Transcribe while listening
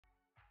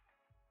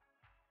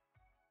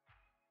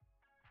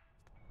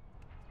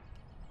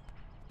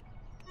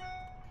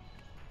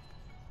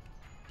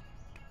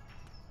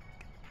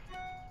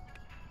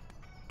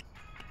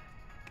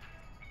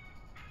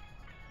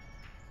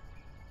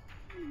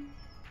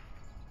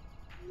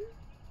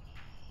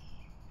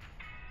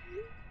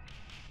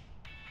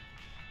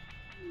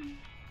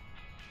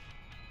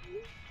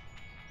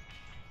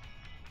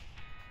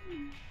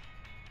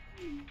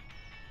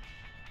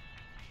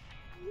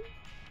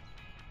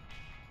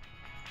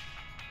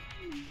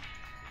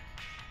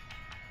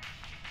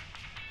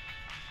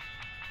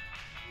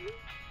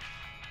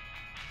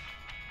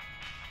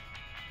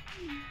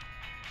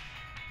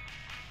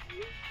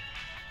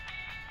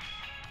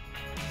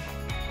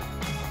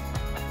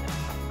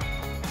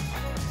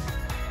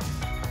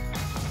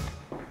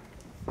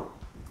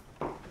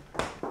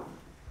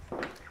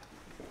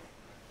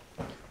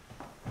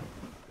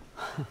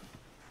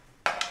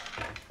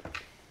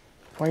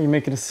Why are you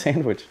making a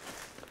sandwich?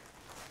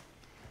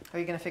 Are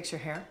you gonna fix your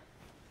hair?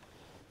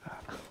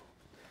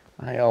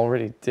 I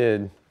already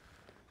did.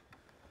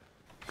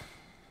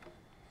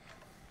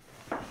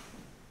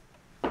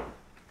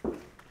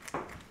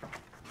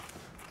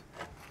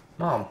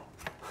 Mom.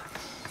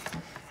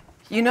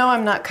 You know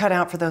I'm not cut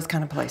out for those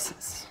kind of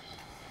places.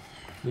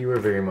 You were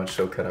very much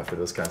so cut out for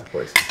those kind of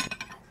places.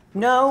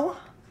 No,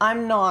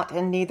 I'm not,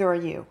 and neither are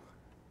you.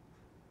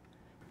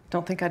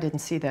 Don't think I didn't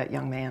see that,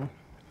 young man.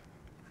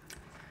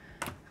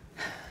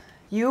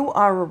 You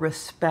are a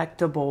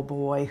respectable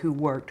boy who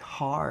worked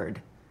hard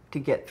to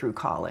get through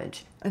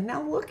college. And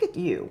now look at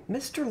you,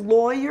 Mr.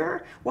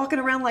 Lawyer, walking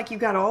around like you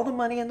got all the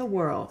money in the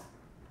world.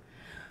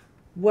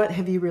 What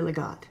have you really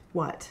got?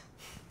 What?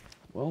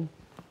 Well,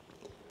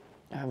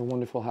 I have a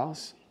wonderful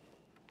house,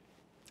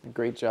 a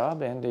great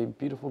job, and a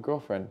beautiful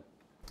girlfriend.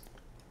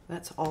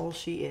 That's all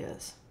she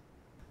is.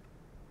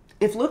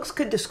 If looks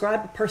could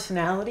describe a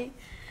personality,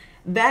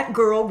 that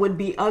girl would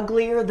be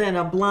uglier than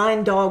a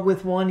blind dog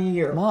with one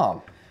ear.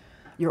 Mom.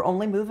 You're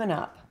only moving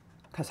up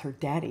because her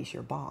daddy's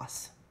your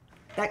boss.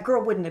 That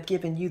girl wouldn't have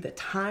given you the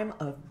time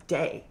of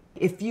day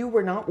if you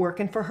were not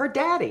working for her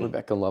daddy.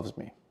 Rebecca loves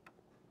me.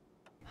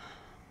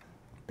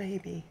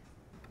 Baby.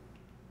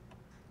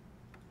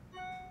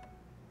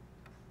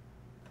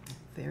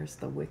 There's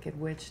the wicked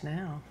witch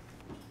now.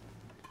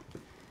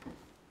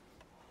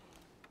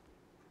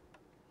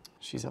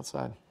 She's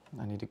outside.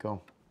 I need to go.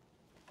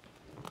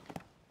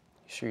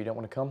 You sure you don't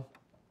want to come?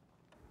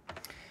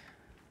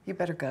 You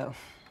better go.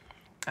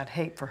 I'd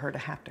hate for her to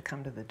have to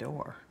come to the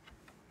door.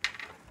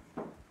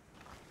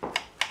 All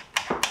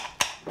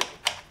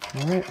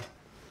right.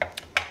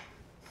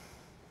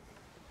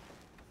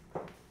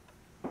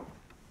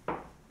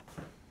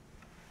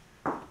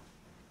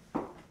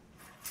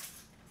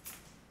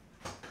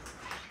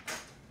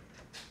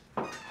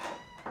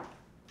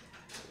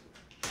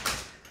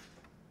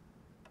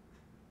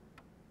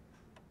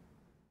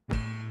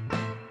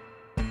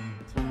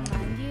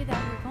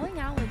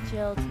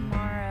 Jill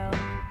tomorrow.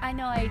 I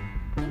know, I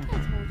think I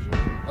told you.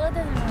 Well, it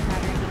doesn't really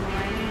matter anymore.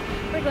 I mean,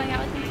 we're going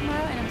out with him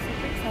tomorrow, and I'm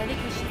super excited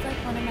because she's like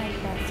one of my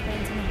best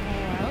friends in the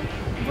whole world.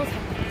 We'll talk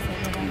about this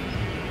later then.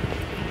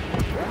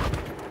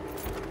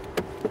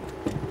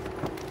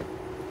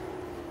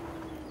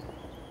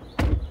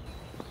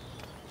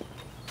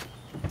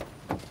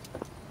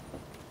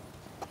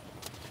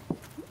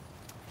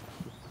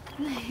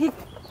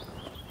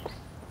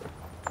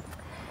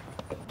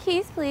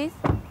 Keys, please.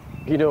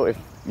 You know, if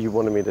you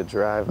wanted me to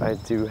drive, I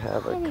do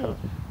have a car.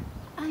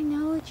 I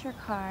know it's your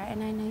car,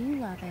 and I know you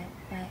love it,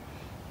 but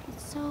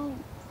it's so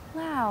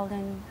loud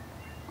and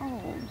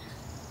old.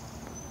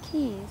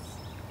 Keys,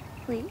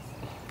 please.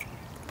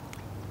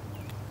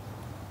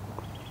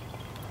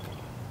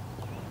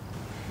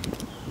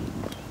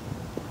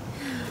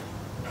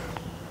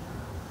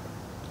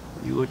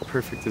 You look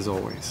perfect as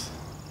always.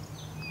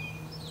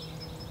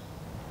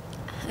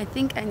 I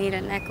think I need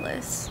a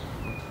necklace.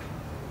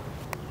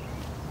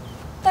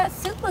 That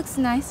suit looks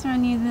nicer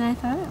on you than I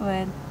thought it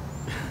would.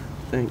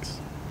 Thanks.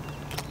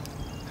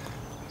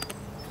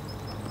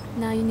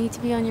 Now you need to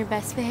be on your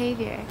best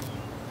behavior.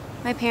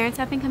 My parents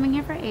have been coming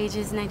here for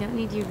ages, and I don't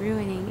need you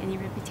ruining any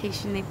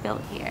reputation they've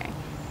built here.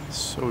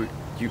 So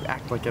you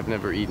act like I've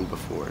never eaten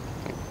before,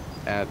 like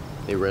at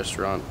a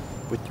restaurant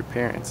with your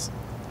parents.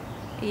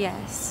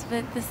 Yes,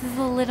 but this is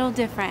a little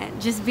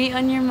different. Just be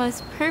on your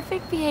most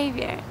perfect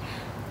behavior.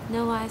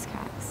 No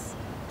wisecracks.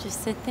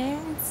 Just sit there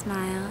and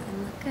smile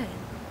and look good.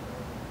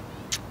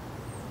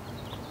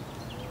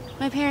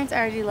 My parents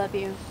already love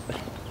you.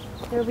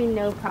 There will be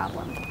no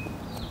problem.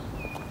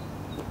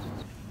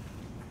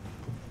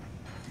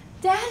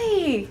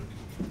 Daddy!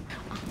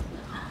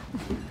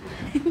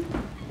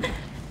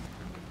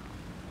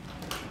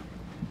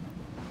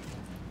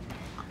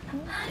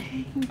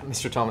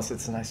 Mr. Thomas,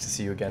 it's nice to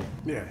see you again.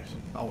 Yes,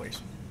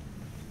 always.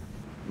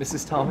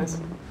 Mrs. Thomas,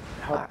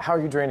 how are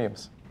your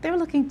geraniums? They're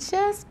looking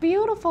just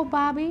beautiful,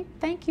 Bobby.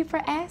 Thank you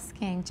for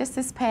asking. Just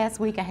this past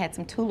week, I had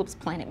some tulips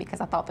planted because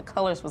I thought the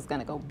colors was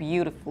gonna go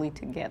beautifully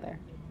together.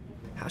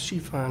 How she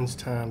finds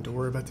time to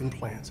worry about them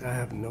plants, I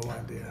have no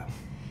idea.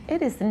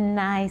 It is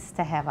nice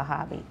to have a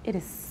hobby. It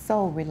is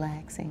so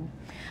relaxing.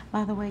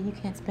 By the way, you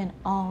can't spend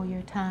all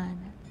your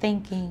time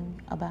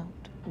thinking about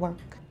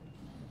work.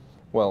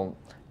 Well,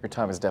 your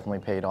time has definitely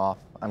paid off.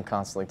 I'm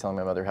constantly telling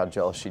my mother how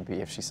jealous she'd be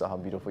if she saw how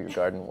beautiful your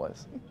garden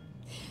was.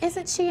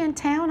 Isn't she in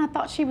town? I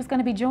thought she was going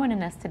to be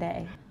joining us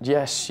today.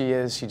 Yes, she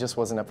is. She just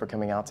wasn't up for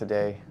coming out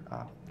today.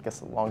 I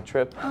guess a long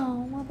trip.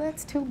 Oh, well,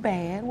 that's too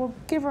bad. We'll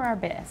give her our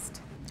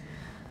best.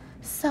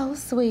 So,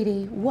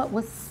 sweetie, what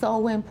was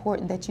so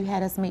important that you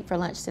had us meet for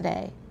lunch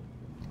today?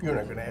 You're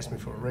not gonna ask me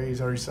for a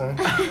raise, are you, son?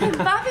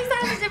 Bobby's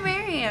asked to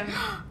marry him.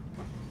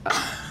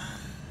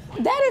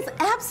 That is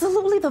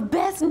absolutely the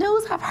best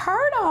news I've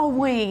heard all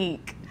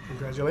week.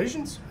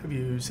 Congratulations. Have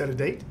you set a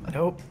date?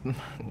 Nope,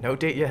 no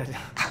date yet.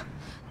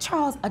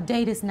 Charles, a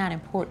date is not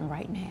important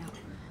right now.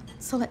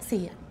 So let's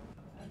see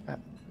it.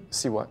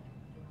 See what?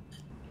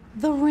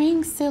 The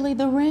ring, silly,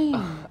 the ring.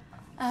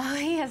 Oh,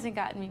 he hasn't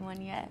gotten me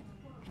one yet.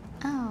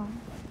 Oh.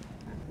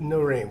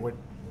 No ring. What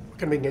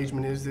kind of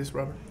engagement is this,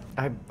 Robert?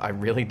 I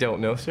really don't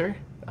know, sir.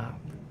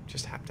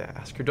 Just have to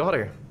ask your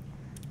daughter.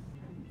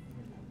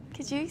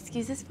 Could you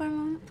excuse us for a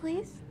moment,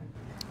 please?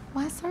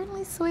 Why,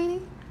 certainly,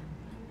 sweetie.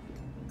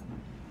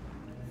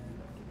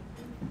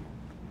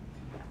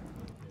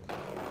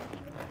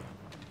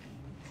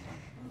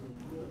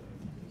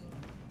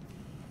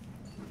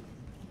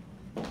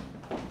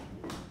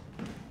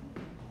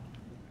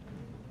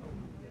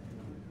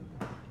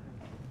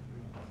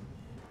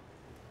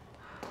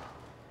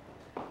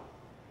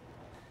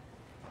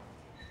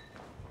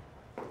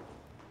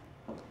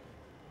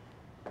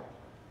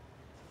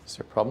 Is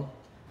there a problem?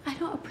 I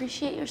don't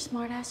appreciate your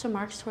smart-ass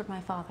remarks toward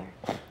my father.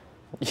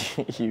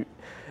 you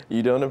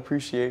don't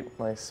appreciate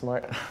my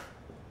smart...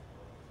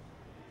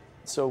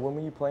 So when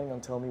were you planning on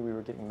telling me we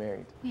were getting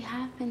married? We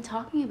have been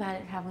talking about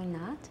it, have we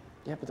not?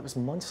 Yeah, but that was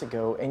months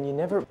ago, and you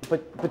never...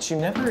 But you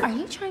never... Are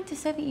you trying to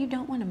say that you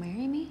don't want to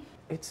marry me?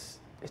 It's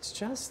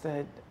just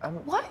that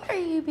Why are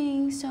you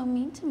being so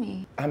mean to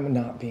me? I'm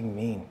not being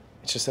mean.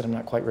 It's just that I'm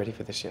not quite ready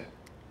for this yet.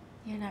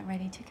 You're not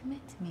ready to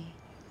commit to me.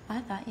 I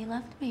thought you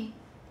loved me.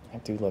 I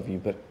do love you,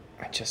 but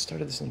I just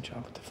started this new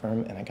job with the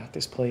firm, and I got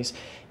this place,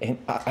 and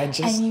I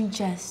just... And you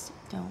just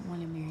don't want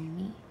to marry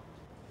me.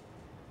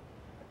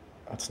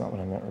 That's not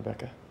what I meant,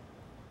 Rebecca.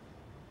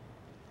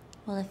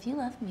 Well, if you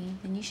love me,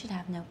 then you should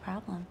have no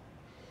problem.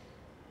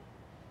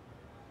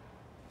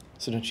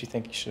 So don't you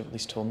think you should have at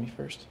least told me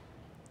first?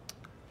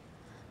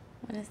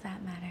 What does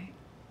that matter?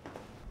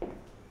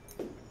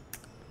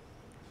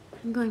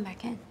 I'm going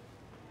back in.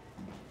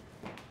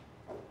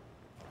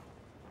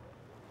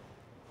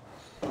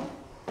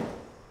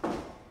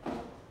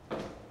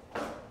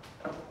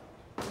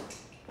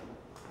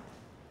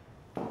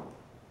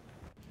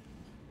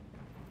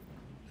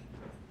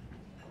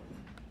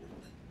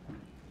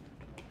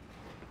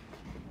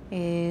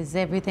 Is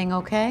everything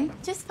okay?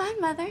 Just fine,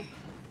 Mother.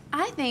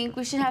 I think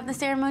we should have the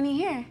ceremony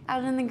here,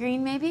 out in the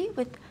green maybe,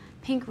 with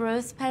pink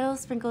rose petals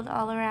sprinkled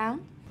all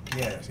around.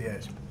 Yes.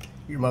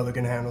 Your mother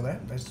can handle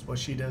that. That's what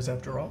she does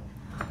after all.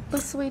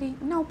 But, sweetie,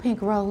 no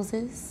pink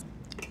roses.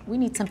 We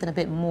need something a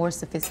bit more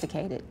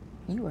sophisticated.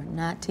 You are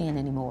not 10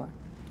 anymore.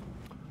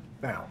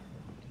 Now,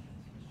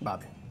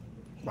 Bobby,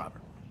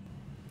 Robert,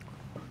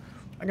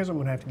 I guess I'm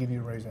gonna have to give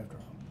you a raise after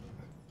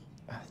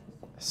all.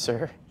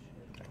 Sir?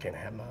 I can't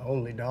have my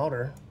only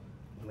daughter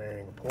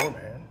marrying a poor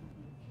man.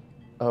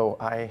 Oh,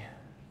 Bobby?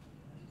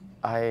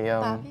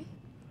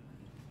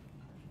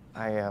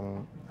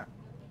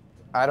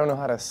 I don't know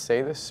how to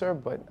say this, sir,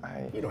 but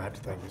You don't have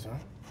to thank me, son.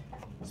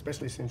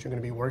 Especially since you're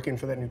gonna be working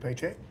for that new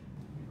paycheck.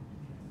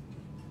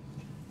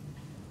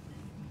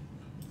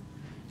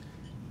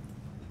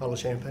 Bottle of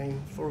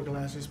champagne, 4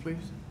 glasses,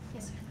 please.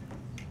 Yes, sir.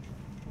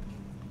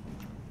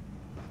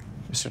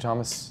 Mr.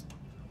 Thomas,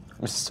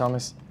 Mrs.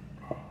 Thomas,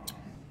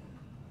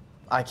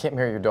 I can't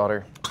marry your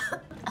daughter.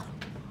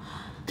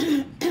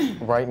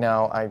 Right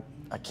now, I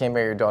can't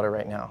marry your daughter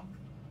right now.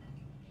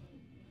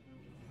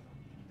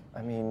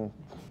 I mean,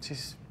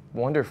 she's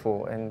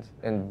wonderful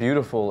and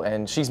beautiful,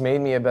 and she's made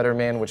me a better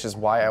man, which is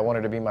why I want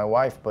her to be my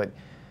wife, but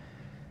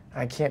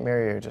I can't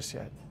marry her just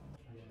yet.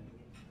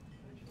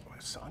 Well,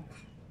 son,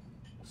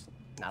 it's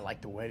not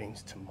like the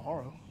wedding's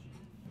tomorrow.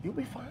 You'll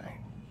be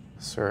fine.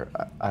 Sir,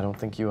 I don't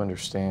think you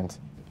understand.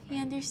 He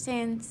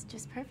understands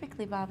just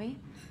perfectly, Bobby.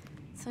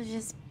 So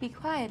just be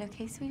quiet,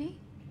 okay, sweetie?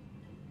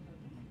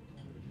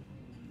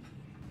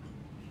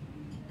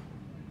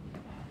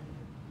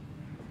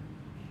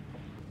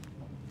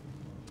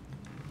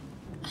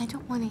 I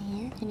don't want to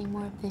hear any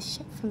more of this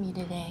shit from you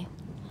today.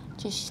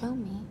 Just show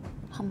me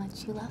how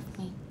much you love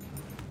me.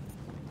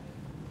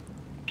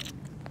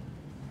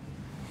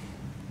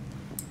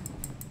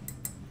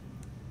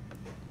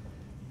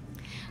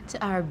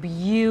 To our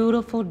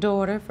beautiful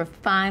daughter for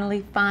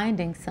finally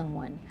finding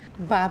someone.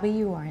 Bobby,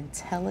 you are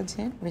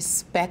intelligent,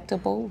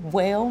 respectable,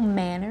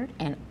 well-mannered,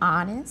 and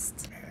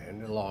honest.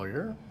 And a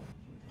lawyer.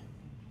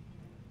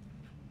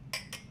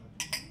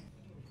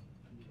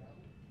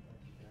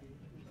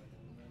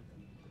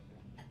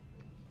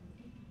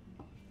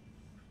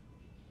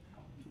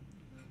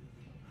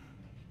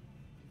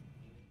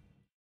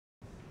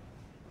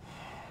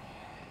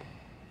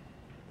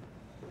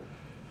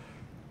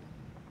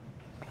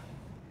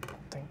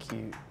 Thank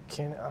you.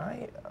 Can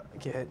I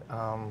get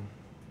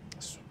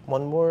just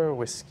one more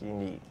whiskey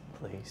neat,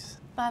 please?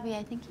 Bobby,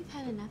 I think you've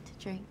had enough to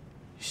drink.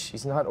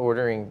 She's not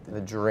ordering the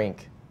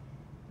drink.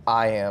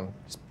 I am.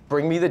 Just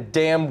bring me the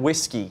damn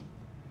whiskey.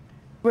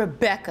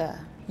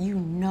 Rebecca, you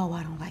know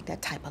I don't like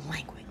that type of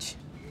language.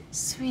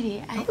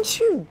 Sweetie, Don't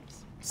you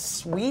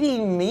sweetie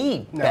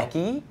me, No.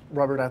 Becky.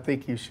 Robert, I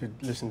think you should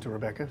listen to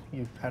Rebecca.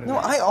 You've had No,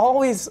 enough. I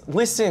always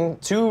listen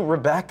to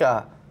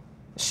Rebecca.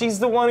 She's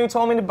the one who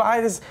told me to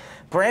buy this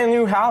brand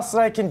new house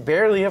that I can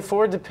barely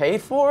afford to pay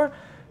for.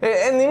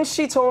 And then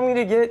she told me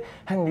to get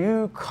a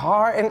new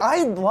car, and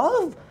I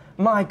love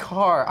my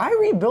car. I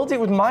rebuilt it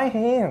with my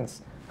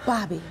hands.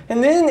 Bobby.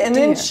 And then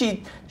Dear.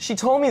 she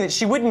told me that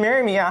she wouldn't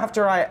marry me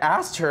after I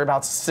asked her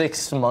about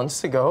 6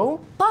 months ago.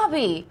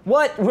 Bobby.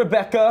 What,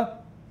 Rebecca?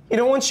 You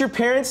don't want your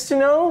parents to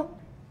know?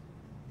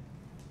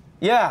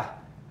 Yeah,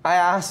 I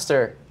asked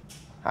her.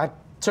 I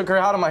took her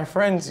out on my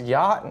friend's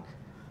yacht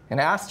and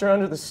asked her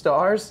under the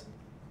stars.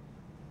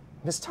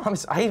 Miss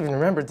Thomas, I even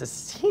remembered the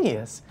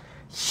zinnias.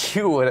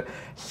 You would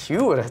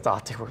have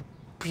thought they were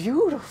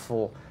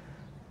beautiful,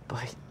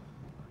 but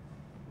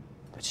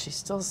she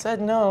still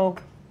said no.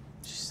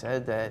 She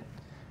said that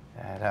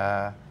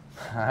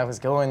I was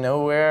going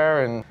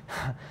nowhere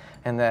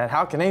and that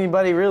how can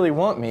anybody really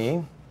want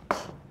me?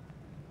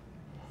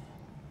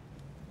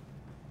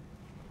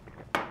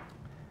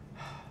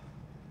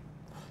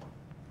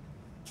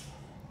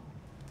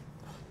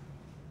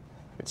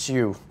 It's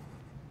you.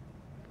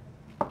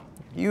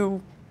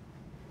 You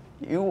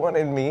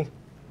wanted me.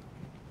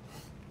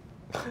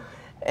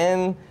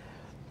 And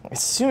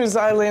as soon as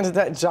I landed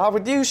that job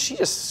with you, she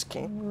just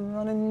came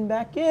running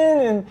back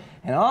in,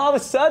 and all of a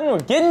sudden we're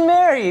getting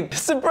married.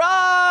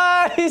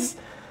 Surprise!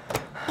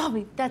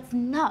 Bobby, that's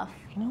enough.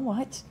 You know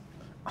what?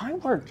 I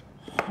worked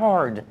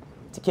hard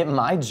to get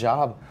my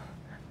job,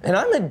 and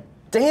I'm a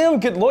damn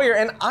good lawyer,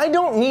 and I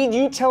don't need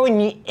you telling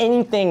me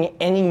anything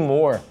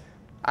anymore.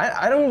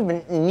 I don't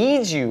even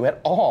need you at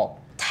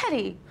all.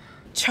 Teddy.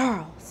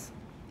 Charles.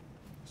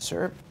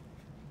 Sir,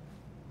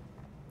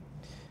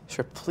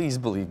 please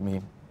believe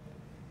me.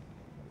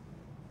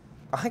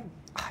 I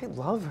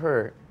love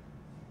her.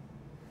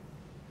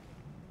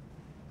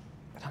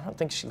 But I don't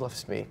think she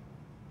loves me.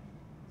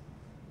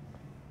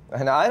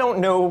 And I don't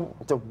know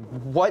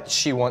what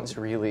she wants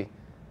really.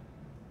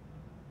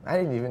 I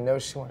didn't even know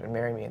she wanted to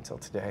marry me until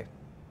today.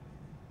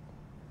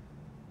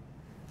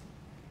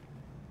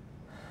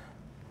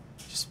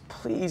 Just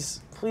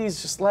please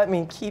just let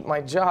me keep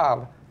my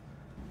job.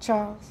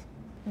 Charles,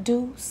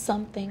 do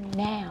something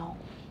now.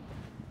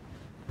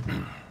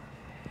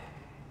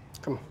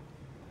 Come on.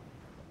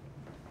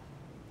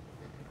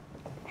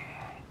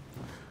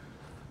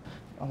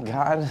 Oh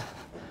God,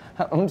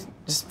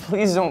 just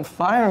please don't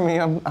fire me.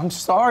 I'm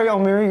sorry. I'll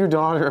marry your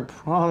daughter. I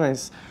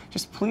promise.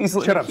 Just please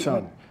let Shut me up, keep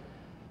son.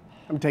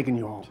 I'm taking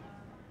you home.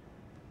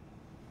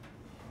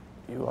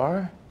 You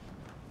are?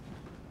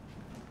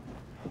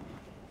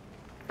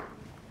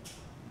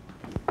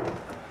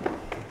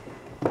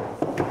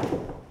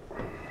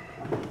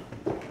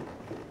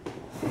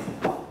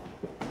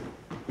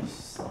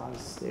 Just a lot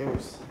of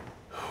stairs.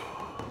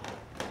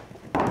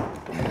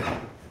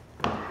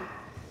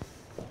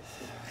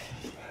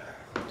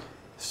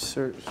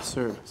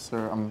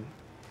 Sir,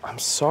 I'm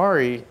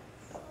sorry.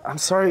 I'm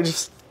sorry.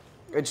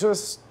 It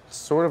just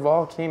sort of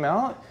all came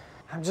out.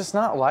 I'm just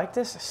not like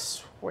this. I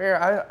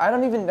swear. I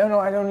don't even know.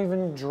 I don't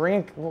even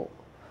drink. Well,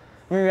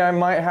 maybe I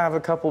might have a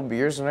couple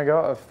beers when I go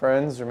out with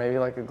friends, or maybe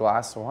like a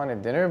glass of wine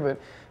at dinner, but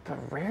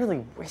rarely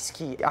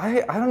whiskey.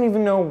 I don't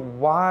even know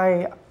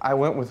why I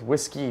went with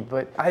whiskey,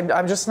 but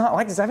I'm just not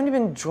like this. I haven't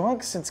even been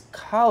drunk since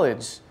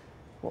college.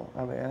 Well,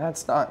 I mean,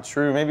 that's not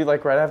true. Maybe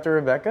like right after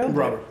Rebecca.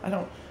 Robert. I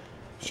don't.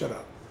 Shut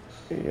up.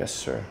 Yes,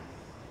 sir.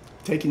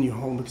 Taking you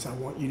home because I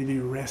want you to be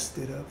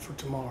rested up for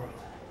tomorrow.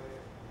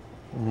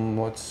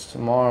 What's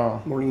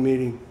tomorrow? Morning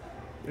meeting,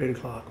 8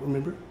 o'clock.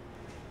 Remember?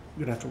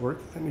 You're gonna have to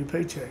work for that new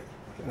paycheck,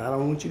 and I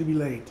don't want you to be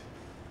late.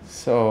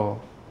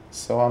 So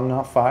I'm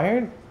not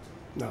fired?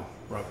 No,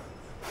 Robert,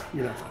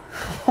 you're not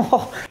fired.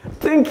 Oh,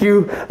 thank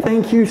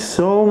you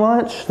so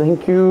much.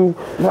 Thank you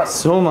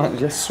so much.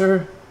 Yes,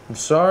 sir. I'm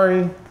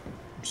sorry.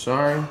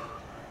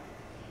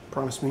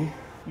 Promise me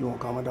you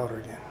won't call my daughter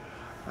again.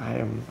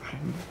 I'm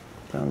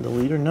down the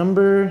leader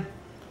number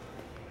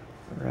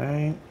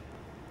right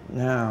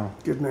now.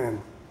 Good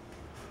man.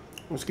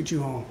 Let's get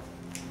you home.